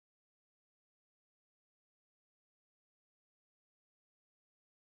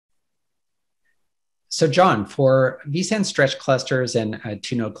So, John, for vSAN stretch clusters and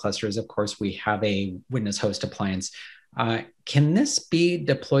two node clusters, of course, we have a witness host appliance. Can this be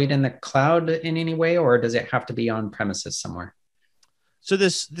deployed in the cloud in any way, or does it have to be on premises somewhere? So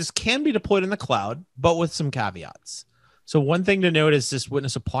this can be deployed in the cloud, but with some caveats. So one thing to note is this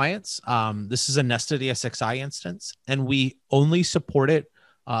witness appliance. This is a nested ESXi instance, and we only support it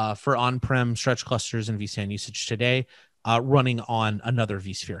for on-prem stretch clusters and vSAN usage today, running on another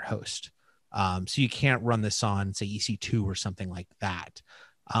vSphere host. So you can't run this on, say, EC2 or something like that.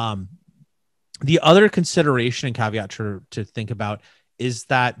 The other consideration and caveat to think about is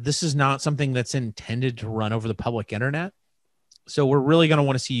that this is not something that's intended to run over the public internet. So we're really going to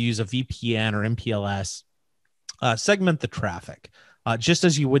want to see you use a VPN or MPLS, segment the traffic. Just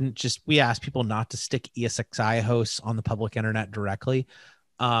as you wouldn't we ask people not to stick ESXi hosts on the public internet directly.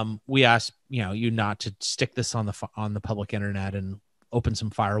 We ask, you not to stick this on the public internet and open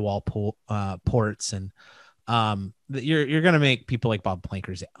some firewall ports. And you're going to make people like Bob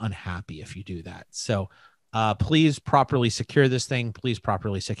Plankers unhappy if you do that. So please properly secure this thing. Please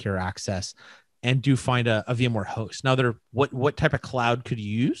properly secure access. And do find a VMware host. Now, what type of cloud could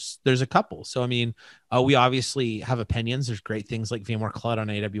you use? There's a couple. So, I mean, we obviously have opinions. There's great things like VMware Cloud on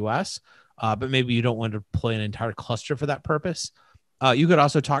AWS, but maybe you don't want to deploy an entire cluster for that purpose. You could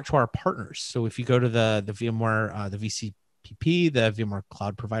also talk to our partners. So, if you go to the VMware, the VCPP, the VMware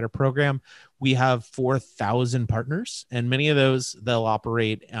Cloud Provider Program, we have 4,000 partners, and many of those they'll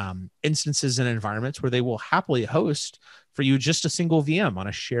operate instances and environments where they will happily host for you just a single VM on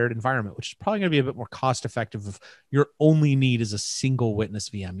a shared environment, which is probably going to be a bit more cost effective if your only need is a single witness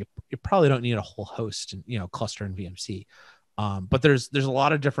VM. You probably don't need a whole host and cluster in VMC. But there's a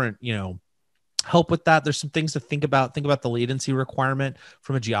lot of different help with that. There's some things to think about. Think about the latency requirement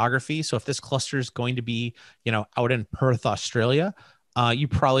from a geography. So if this cluster is going to be out in Perth, Australia, you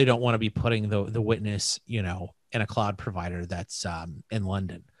probably don't want to be putting the witness in a cloud provider that's in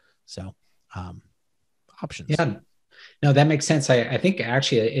London. So options. Yeah. No, that makes sense. I think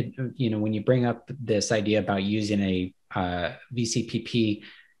actually, when you bring up this idea about using a VCPP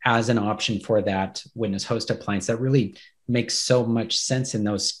as an option for that witness host appliance, that really makes so much sense in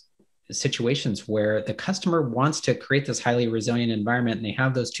those situations where the customer wants to create this highly resilient environment and they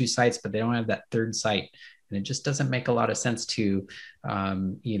have those two sites, but they don't have that third site. And it just doesn't make a lot of sense to,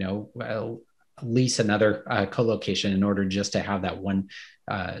 lease another co-location in order just to have that one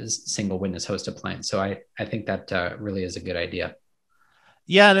single witness host appliance. So I think that really is a good idea.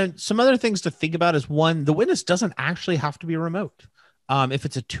 Yeah. And then some other things to think about is one, the witness doesn't actually have to be remote. If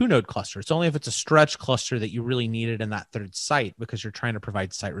it's a two node cluster, it's only if it's a stretch cluster that you really need it in that third site because you're trying to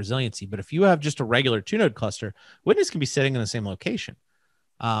provide site resiliency. But if you have just a regular two node cluster, witness can be sitting in the same location.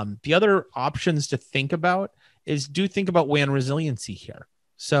 The other options to think about is do think about WAN resiliency here.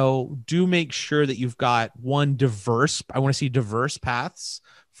 So do make sure that you've got I want to see diverse paths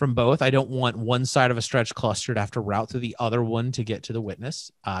from both. I don't want one side of a stretch cluster to have to route through the other one to get to the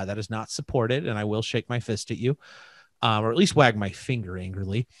witness. That is not supported, and I will shake my fist at you, or at least wag my finger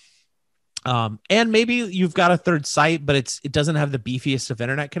angrily. And maybe you've got a third site, but it doesn't have the beefiest of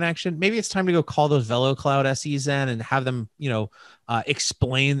internet connection. Maybe it's time to go call those VeloCloud SEs in and have them,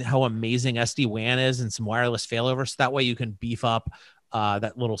 explain how amazing SD-WAN is and some wireless failover. So that way you can beef up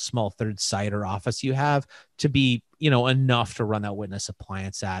that little small third site or office you have to be, enough to run that witness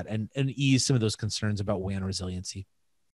appliance at and ease some of those concerns about WAN resiliency.